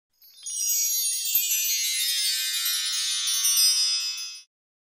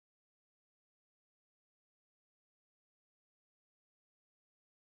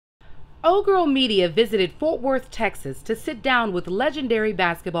O-Girl Media visited Fort Worth, Texas to sit down with legendary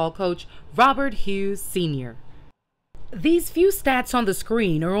basketball coach Robert Hughes Sr. These few stats on the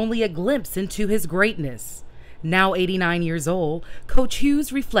screen are only a glimpse into his greatness. Now 89 years old, Coach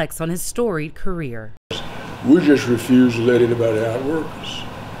Hughes reflects on his storied career. We just refused to let anybody outwork us.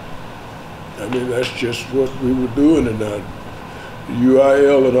 I mean, that's just what we were doing, and the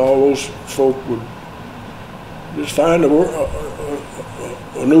UIL and all those folk would just find a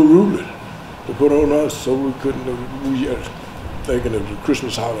new ruling to put on us, so we couldn't. We were thinking of the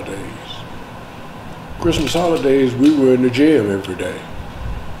Christmas holidays. Christmas holidays, we were in the gym every day.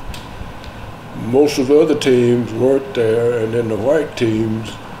 Most of the other teams weren't there, and then the white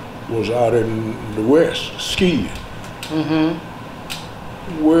teams was out in the West skiing.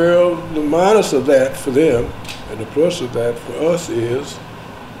 Well, the minus of that for them, and the plus of that for us is,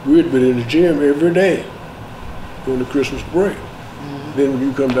 we had been in the gym every day during the Christmas break. Then when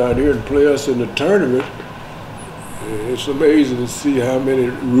you come down here and play us in the tournament, it's amazing to see how many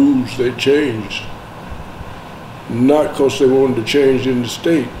rules they changed. Not because they wanted to change in the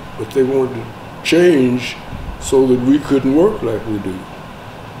state, but they wanted to change so that we couldn't work like we do.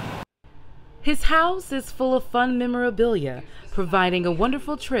 His house is full of fun memorabilia, providing a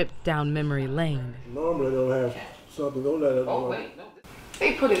wonderful trip down memory lane. Normally they'll have something on that. Oh wait, no.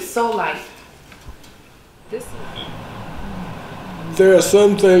 They put it so like this. There are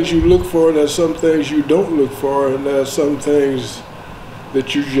some things you look for, and there's some things you don't look for, and there are some things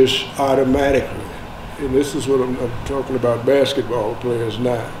that you just automatically. And this is what I'm talking about basketball players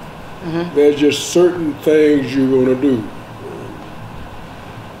now. There's just certain things you're going to do.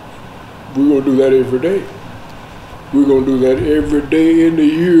 We're going to do that every day. We're going to do that every day in the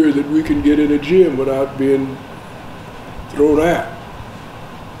year that we can get in the gym without being thrown out.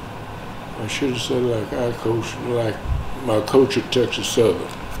 I should have said like our coach, like my coach at Texas Southern,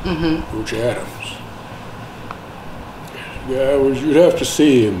 Coach Adams. Yeah, you'd have to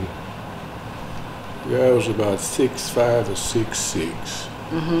see him. The guy was about 6'5" or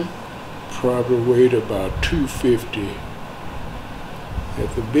 6'6". Probably weighed about 250. Had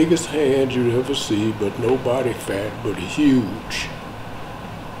the biggest hands you'd ever see, but no body fat, but huge.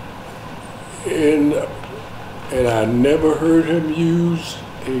 And I never heard him use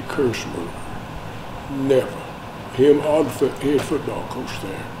a curse word. Never. Him or the head football coach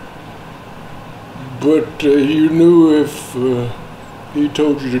there. But you knew if he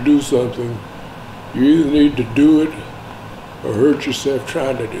told you to do something, you either need to do it or hurt yourself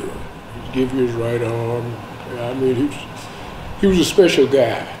trying to do it. He'd give you his right arm. I mean, he was a special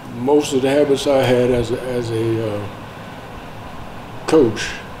guy. Most of the habits I had as a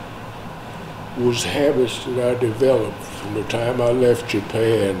coach was habits that I developed from the time I left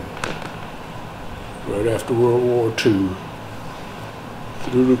Japan right after World War II,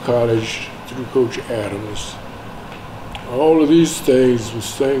 through the college, through Coach Adams. All of these things was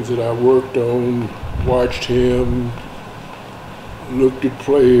things that I worked on, watched him, looked at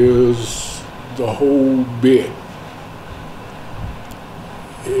players, the whole bit.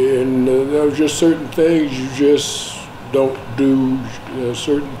 And there were just certain things you just don't do. There are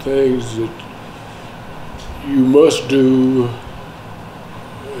certain things that you must do.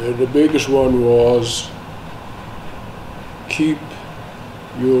 And the biggest one was keep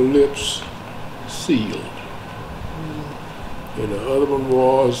your lips sealed. And the other one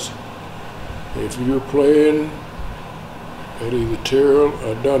was, if you're playing at either Terrell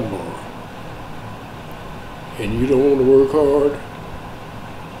or Dunbar, and you don't want to work hard,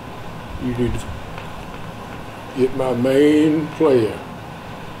 you need to get my main player,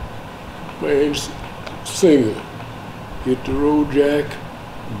 main singer, hit the road, Jack,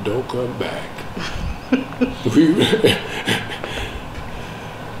 don't come back.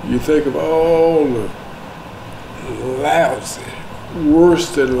 You think of all the lousy, worse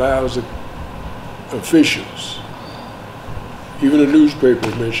than lousy officials. Even the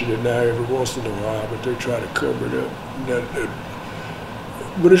newspapers mention it now every once in a while, but they try to cover it up.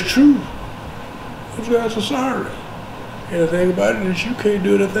 But it's true. Those guys are sorry. And the thing about it is you can't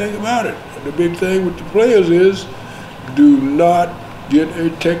do anything about it. And the big thing with the players is do not get a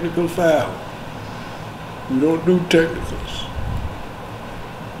technical foul. We don't do technicals.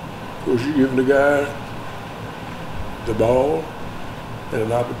 Of course, you're giving the guy the ball and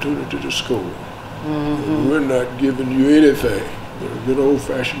an opportunity to score. We're not giving you anything. We're a good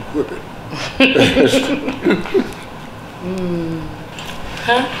old-fashioned whipping.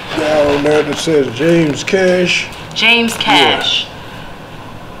 Guy on there that says James Cash. James Cash. Yeah.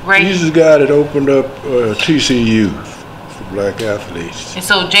 Right. He's the guy that opened up TCU for black athletes. And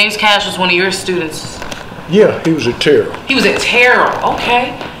so James Cash was one of your students? Yeah, he was at Terrell. He was at Terrell,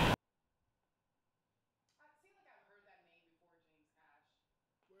 okay.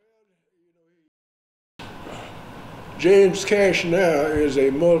 James Cash now is a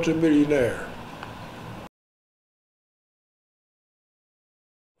multimillionaire.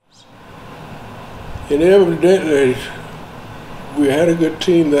 And evidently, we had a good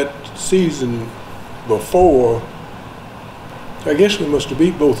team that season before. I guess we must have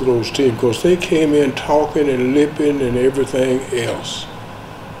beat both of those teams because they came in talking and lipping and everything else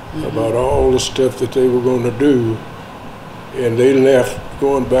about all the stuff that they were going to do, and they left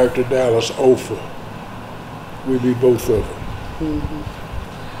going back to Dallas over. We beat both of them.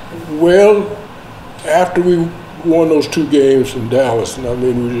 Well, after we won those 2 games in Dallas, and I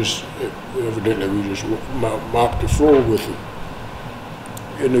mean, evidently we just mopped the floor with them.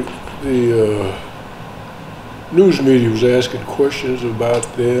 And the news media was asking questions about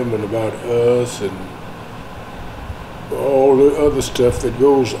them and about us and all the other stuff that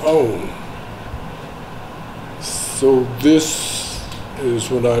goes on. So this is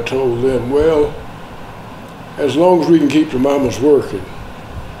when I told them, well, as long as we can keep the mamas working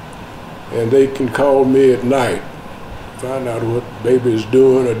and they can call me at night, find out what baby is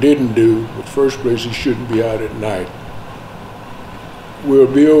doing or didn't do, but first place he shouldn't be out at night, we'll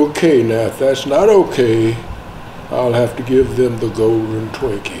be okay. Now if that's not okay, I'll have to give them the golden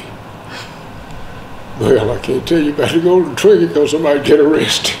Twinkie. Well, I can't tell you about the golden Twinkie because I might get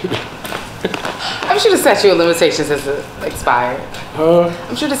arrested. I'm sure the statute of limitations has expired. Huh?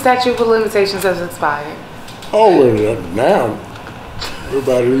 I'm sure the statute of limitations has expired. Oh, well, now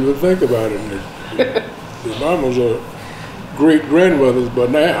nobody even think about it. The mamas are great-grandmothers by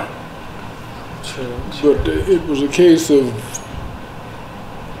now. True. But it was a case of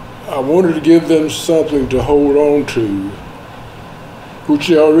I wanted to give them something to hold on to, which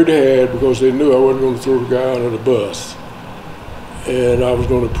they already had because they knew I wasn't going to throw the guy under the bus. And I was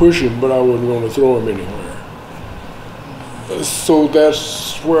going to push him, but I wasn't going to throw him anywhere. So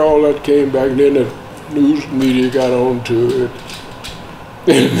that's where all that came back. And then the news media got on to it.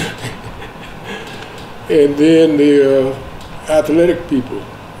 And then the athletic people,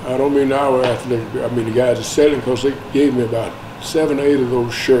 I don't mean our athletic, I mean the guys that selling, because they gave me about 7 or 8 of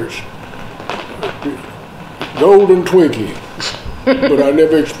those shirts. Golden Twinkie. But I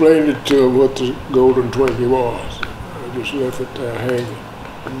never explained it to them what the golden Twinkie was. I just left it there hanging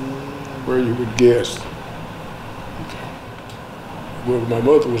where you would guess. Well, my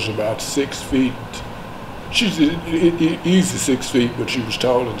mother was about 6 feet. She's easy 6 feet, but she was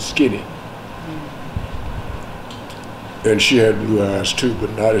tall and skinny. And she had blue eyes too,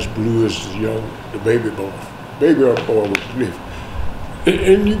 but not as blue as the baby boy. Baby boy was different.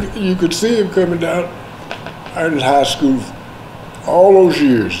 And you could see him coming down in high school all those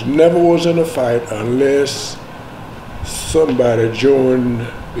years. Never was in a fight unless somebody joined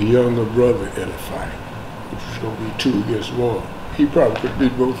the younger brother in a fight, which was going to be 2 against 1. He probably could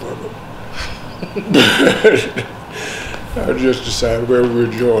beat both of them. I just decided where we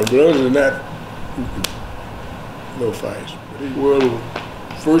would join. But other than that, no fights. Well,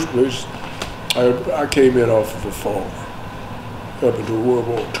 first place, I came in off of a farm up until World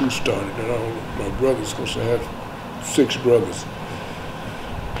War II started, and all my brothers, because I had 6 brothers,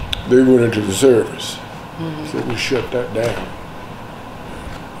 they went into the service. So we shut that down.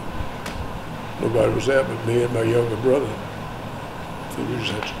 Nobody was there but me and my younger brother. So we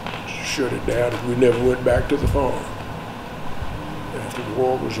just had to shut it down, and we never went back to the farm. After the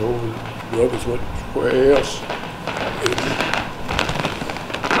war was over, the brothers went where else.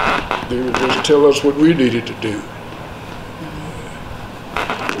 They would just tell us what we needed to do.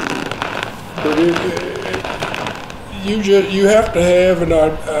 But you have to have, and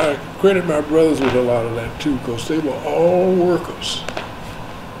I credit my brothers with a lot of that too, because they were all workers.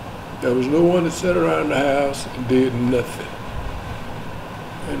 There was no one that sat around the house and did nothing.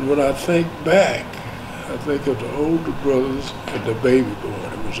 And when I think back, I think of the older brothers and the baby boy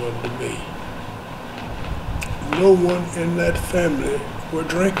that was under me. No one in that family were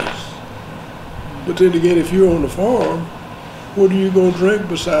drinkers. But then again, if you're on the farm, what are you going to drink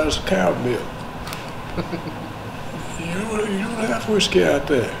besides cow milk? You don't have whiskey out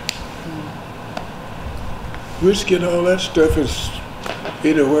there. Whiskey and all that stuff is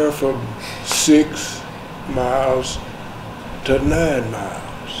anywhere from 6 miles to 9 miles.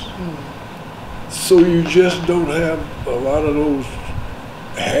 So you just don't have a lot of those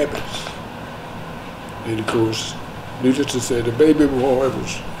habits. And of course, needless to say, the baby boy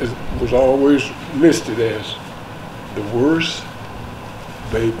was always listed as the worst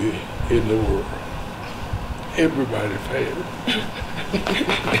baby in the world. Everybody had it.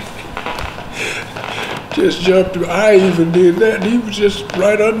 Just jumped. I even did that. He was just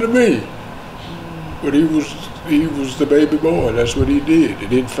right under me. But he was the baby boy. That's what he did.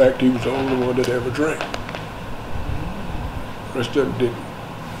 And in fact, he was the only one that ever drank. Rest of them didn't.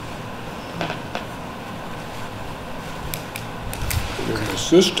 And then my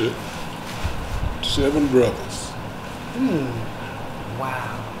sister, 7 brothers.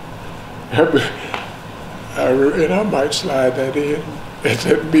 Wow. And I might slide that in at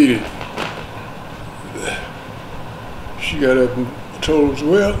that meeting. She got up and told us,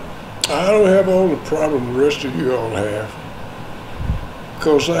 well, I don't have all the problem the rest of you all have,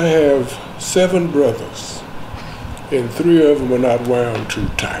 because I have 7 brothers, and 3 of them are not wound too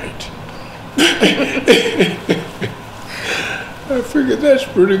tight. I figured that's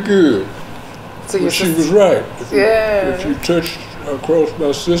pretty good. So but she was right. If you touched across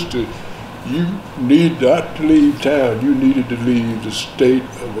my sister, you need not to leave town. You needed to leave the state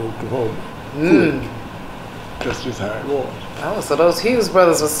of Oklahoma. Quick. That's just how it was. Oh, so those Hughes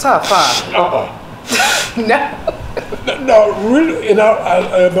brothers was tough, huh? No. No, really. And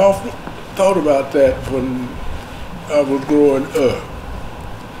I've often thought about that when I was growing up.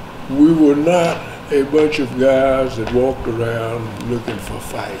 We were not a bunch of guys that walked around looking for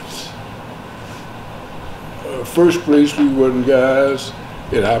fights. First place, we wasn't guys,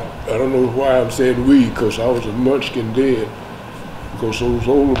 and I don't know why I'm saying we, because I was a munchkin then, because those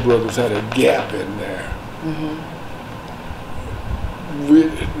older brothers had a gap in there.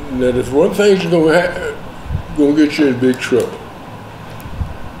 Now, if one thing's gonna get you in big trouble,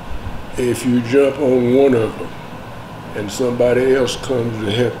 if you jump on one of them, and somebody else comes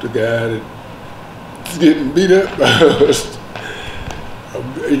to help the guy that's getting beat up by us,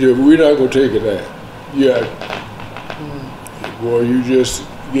 we're not gonna take it out. Yeah, boy, you just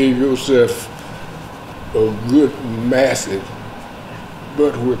gave yourself a good, massive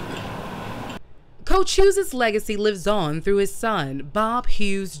butt whipping. Coach Hughes' legacy lives on through his son, Bob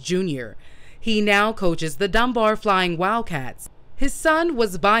Hughes Jr. He now coaches the Dunbar Flying Wildcats. His son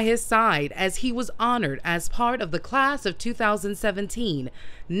was by his side as he was honored as part of the class of 2017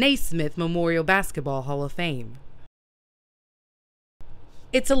 Naismith Memorial Basketball Hall of Fame.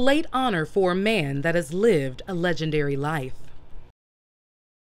 It's a late honor for a man that has lived a legendary life.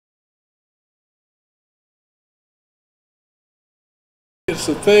 It's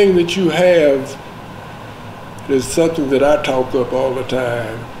a thing that you have. There's something that I talk up all the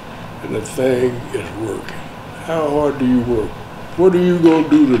time, and the thing is working. How hard do you work? What are you going to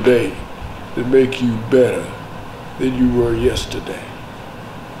do today to make you better than you were yesterday?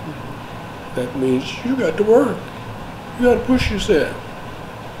 That means you got to work. You got to push yourself.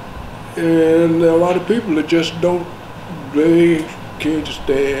 And a lot of people that just don't, they can't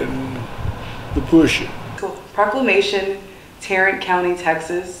stand the pushing. Proclamation, Tarrant County,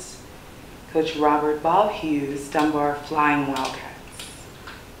 Texas. Coach Robert Bob Hughes, Dunbar Flying Wildcats.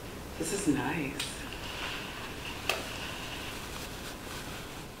 This is nice.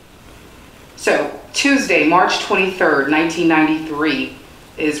 So, Tuesday, March 23rd, 1993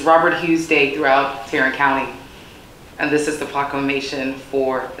 is Robert Hughes Day throughout Tarrant County. And this is the proclamation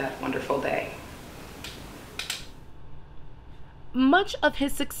for that wonderful day. Much of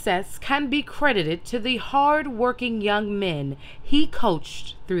his success can be credited to the hard-working young men he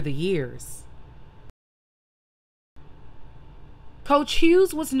coached through the years. Coach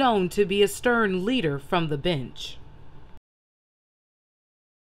Hughes was known to be a stern leader from the bench.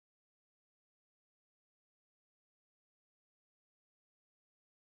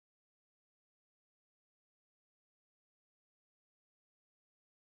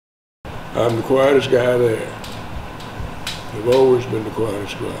 I'm the quietest guy there. I've always been the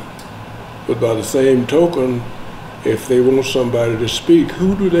quietest guy. But by the same token, if they want somebody to speak,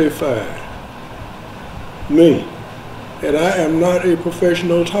 who do they find? Me. And I am not a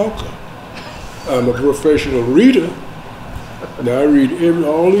professional talker. I'm a professional reader. Now I read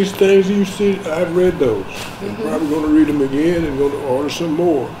all these things you see, I've read those. I'm probably going to read them again and going to order some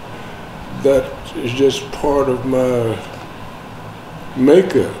more. That is just part of my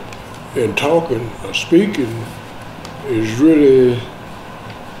makeup. And talking or speaking is really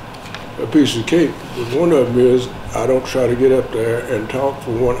a piece of cake. But one of them is I don't try to get up there and talk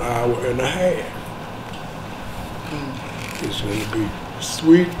for 1 hour and a half. It's going to be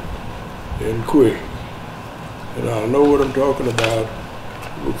sweet and quick. And I'll know what I'm talking about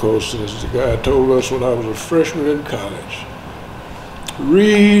because as the guy told us when I was a freshman in college,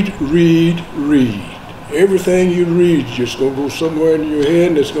 read, read, read. Everything you read is just going to go somewhere in your head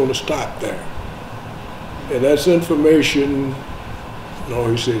and it's going to stop there. And that's information, no,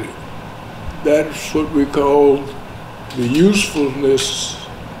 he said, that's what we call the usefulness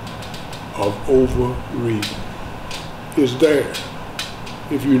of over-reading. It's there.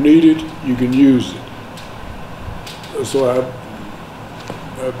 If you need it, you can use it. So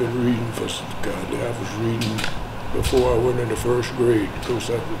I've been reading for, God, I was reading before I went into first grade. Of course,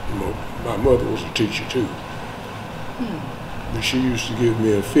 my mother was a teacher too. But she used to give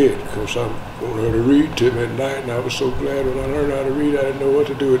me a fit because I wanted her to read to me at night, and I was so glad when I learned how to read, I didn't know what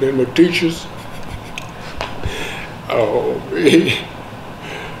to do. And then my teachers, oh man.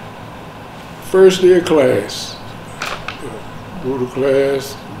 First day of class, go to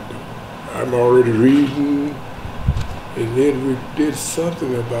class, I'm already reading, and then we did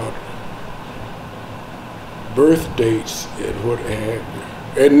something about birth dates and what have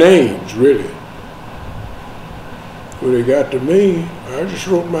you, and names, really. When it got to me, I just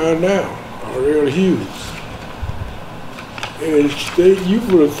wrote mine down, R.L. Hughes. And you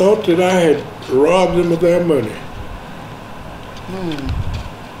would have thought that I had robbed them of their money.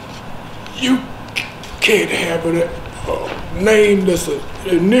 You can't have a name that's an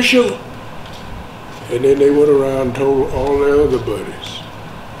initial. And then they went around and told all their other buddies.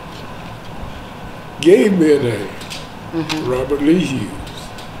 Gave me a name, Robert Lee Hughes.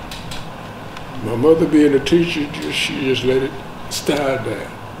 My mother being a teacher, she just let it slide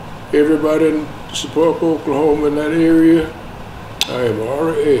down. Everybody in Sepulpa, Oklahoma, in that area, I am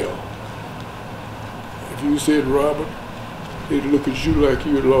R.L. If you said Robert, they'd look at you like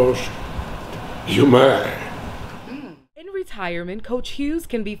you had lost your mind. In retirement, Coach Hughes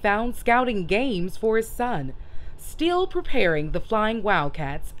can be found scouting games for his son, still preparing the Flying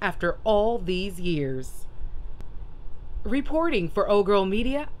Wildcats after all these years. Reporting for O Girl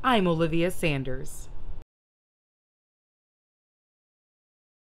Media, I'm Olivia Sanders.